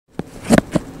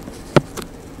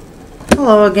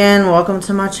Hello again, welcome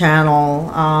to my channel,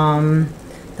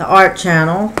 the art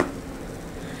channel,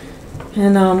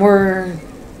 and we're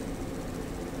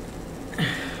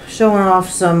showing off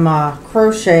some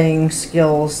crocheting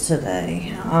skills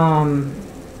today. I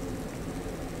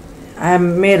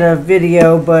haven't made a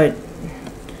video, but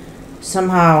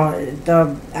somehow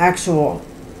the actual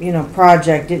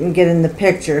project didn't get in the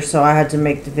picture, so I had to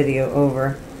make the video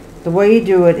over. The way you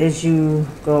do it is you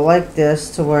go like this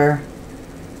to where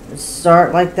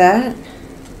start like that.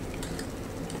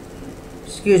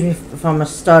 Excuse me if I'm a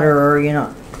stutterer,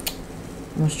 I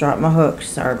almost dropped my hook.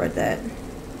 Sorry about that.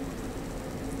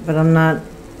 But I'm not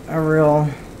a real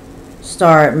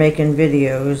star at making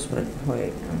videos. But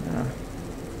wait,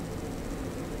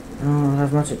 I don't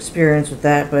have much experience with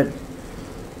that. But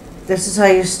this is how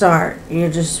you start.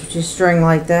 You string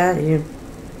like that. You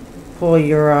pull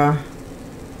your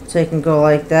take and go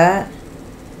like that.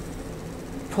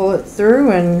 Pull it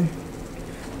through and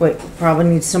wait, probably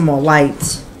need some more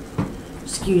light.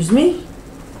 Excuse me.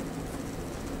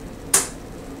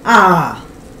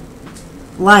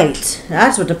 Light.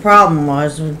 That's what the problem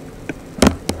was.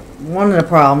 One of the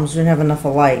problems, we didn't have enough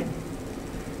of light.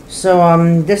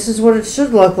 So this is what it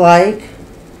should look like.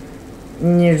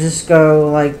 And you just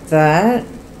go like that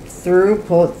through,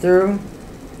 pull it through,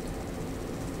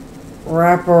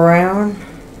 wrap around,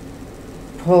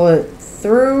 pull it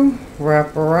through,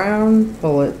 wrap around,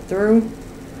 pull it through.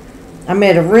 I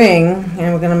made a ring,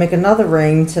 and we're going to make another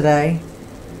ring today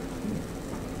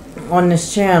on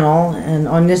this channel and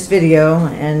on this video,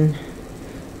 and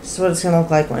this is what it's going to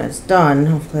look like when it's done.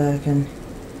 Hopefully I can.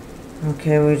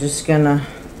 Okay, we're just going to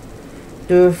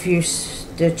do a few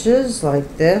stitches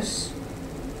like this.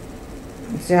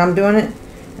 See how I'm doing it?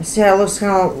 See how it looks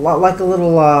kind of like a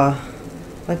little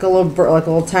like a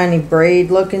little tiny braid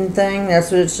looking thing.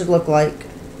 That's what it should look like.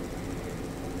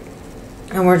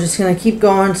 And we're just going to keep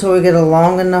going until we get a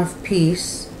long enough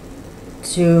piece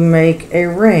to make a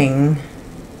ring.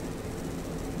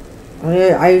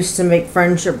 I used to make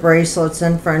friendship bracelets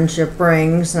and friendship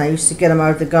rings, and I used to get them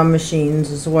out of the gum machines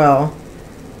as well.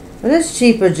 But it's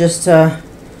cheaper just to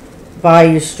buy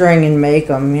your string and make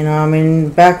them, I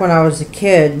mean, back when I was a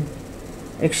kid,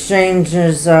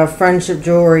 exchanges friendship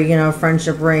jewelry,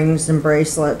 friendship rings and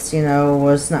bracelets,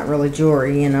 was not really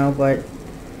jewelry, but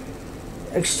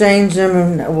exchange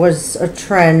them was a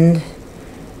trend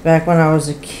back when I was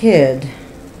a kid.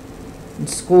 In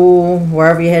school,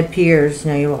 wherever you had peers,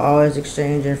 you were always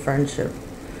exchanging friendship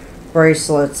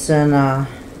bracelets and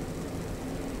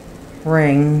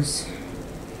rings.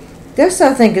 This,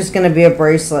 I think, is going to be a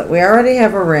bracelet. We already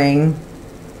have a ring,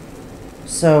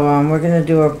 so we're going to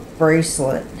do a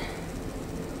bracelet.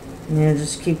 And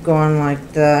just keep going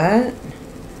like that,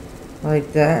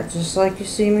 just like you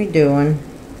see me doing.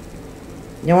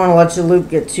 You don't want to let your loop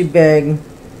get too big,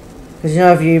 because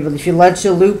if you let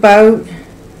your loop out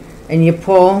and you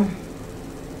pull,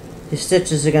 your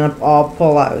stitches are going to all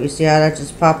pull out. You see how that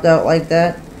just popped out like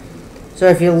that? So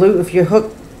if your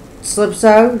hook slips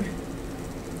out,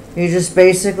 you just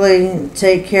basically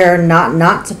take care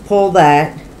not to pull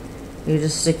that. You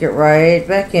just stick it right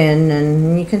back in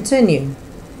and you continue.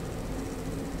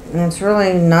 And it's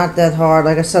really not that hard.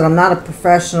 Like I said, I'm not a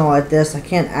professional at this. I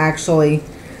can't actually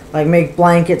make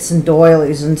blankets and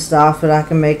doilies and stuff, but I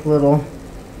can make little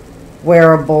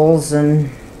wearables and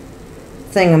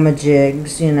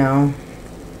thingamajigs,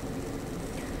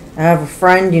 I have a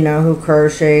friend, who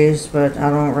crochets, but I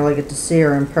don't really get to see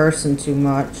her in person too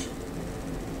much.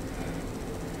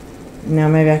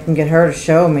 Maybe I can get her to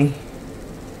show me.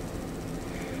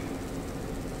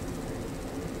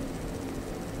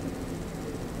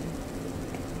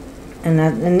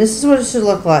 And this is what it should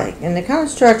look like. And it kind of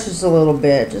stretches a little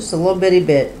bit, just a little bitty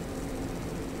bit.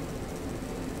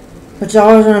 But you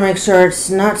always want to make sure it's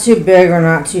not too big or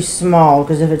not too small,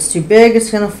 because if it's too big,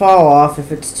 it's going to fall off.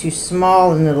 If it's too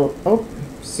small, then it'll... Oh,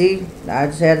 see? I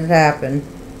just had it happen.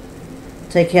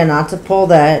 Take care not to pull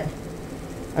that.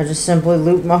 I just simply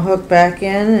loop my hook back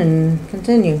in and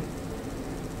continue.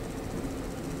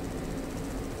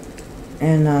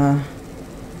 And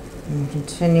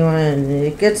continue on, and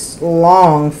it gets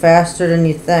long faster than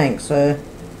you think, so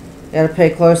you got to pay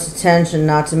close attention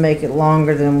not to make it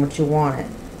longer than what you want it.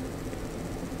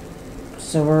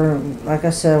 So like I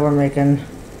said, we're making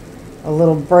a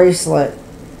little bracelet.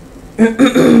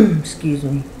 Excuse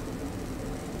me.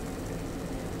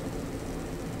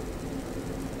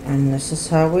 And this is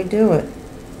how we do it.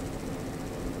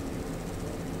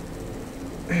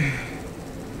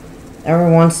 Every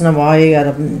once in a while you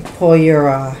gotta pull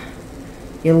your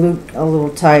loop a little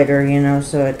tighter,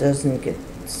 so it doesn't get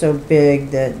so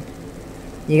big that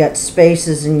you got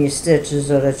spaces in your stitches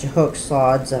so that your hook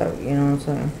slides out, you know what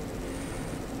I'm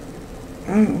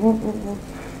saying?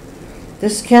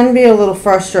 This can be a little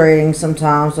frustrating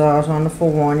sometimes, so I just want to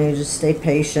forewarn you, just stay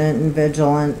patient and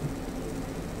vigilant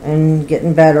and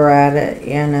getting better at it,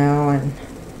 you know.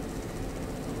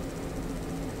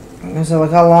 And so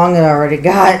look how long it already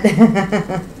got.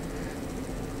 I'm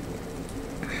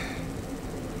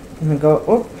gonna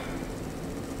go,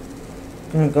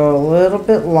 gonna go a little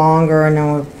bit longer,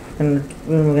 and then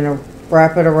we're gonna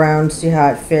wrap it around, see how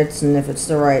it fits and if it's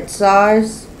the right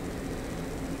size.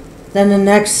 Then the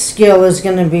next skill is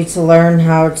going to be to learn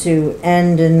how to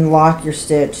end and lock your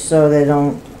stitch so they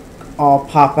don't all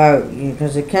pop out,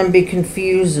 because it can be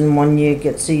confusing when you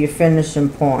get to your finishing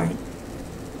point.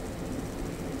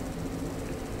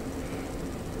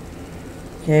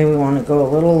 Okay, we want to go a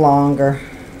little longer.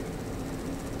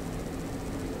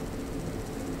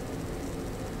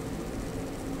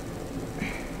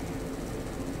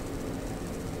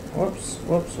 Whoops,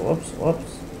 whoops, whoops,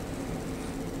 whoops.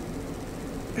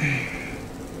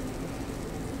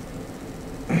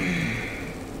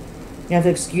 You have to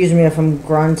excuse me if I'm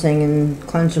grunting and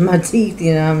clenching my teeth,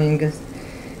 you know what I mean, because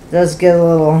it does get a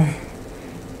little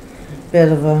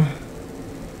bit of a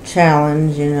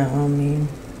challenge, you know what I mean.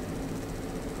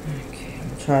 Okay,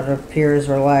 I'll try to appear as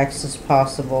relaxed as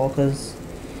possible because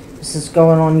this is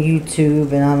going on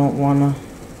YouTube and I don't want to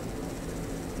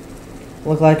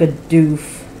look like a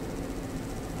doof.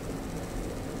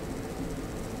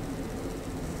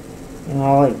 You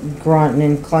know, like grunting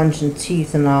and clenching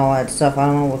teeth and all that stuff. I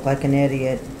don't look like an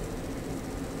idiot.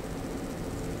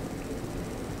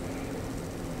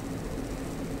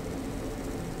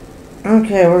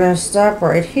 Okay, we're going to stop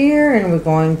right here and we're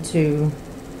going to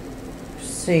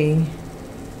see.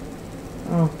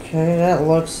 Okay, that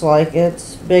looks like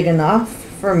it's big enough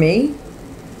for me.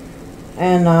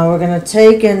 And we're going to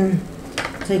take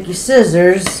your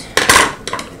scissors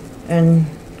and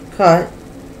cut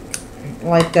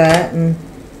like that, and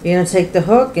you're going to take the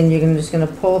hook and you're just going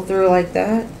to pull through like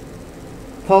that,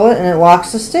 pull it, and it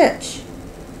locks the stitch,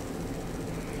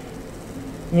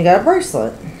 and you got a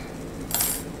bracelet.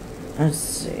 Let's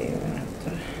see,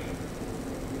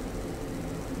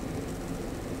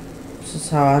 this is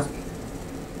how I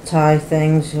tie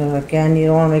things. Again, you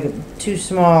don't want to make it too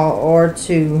small or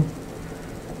too,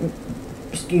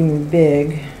 excuse me,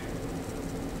 big.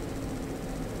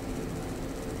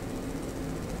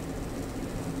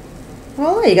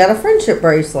 Oh, you got a friendship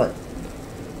bracelet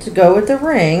to go with the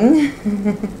ring.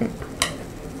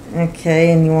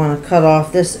 Okay, and you want to cut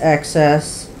off this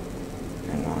excess.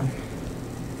 Hang on.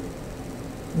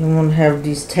 You want to have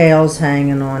these tails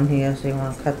hanging on here, so you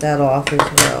want to cut that off as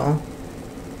well.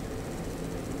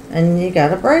 And you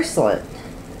got a bracelet.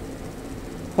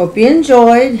 Hope you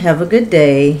enjoyed. Have a good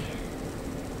day.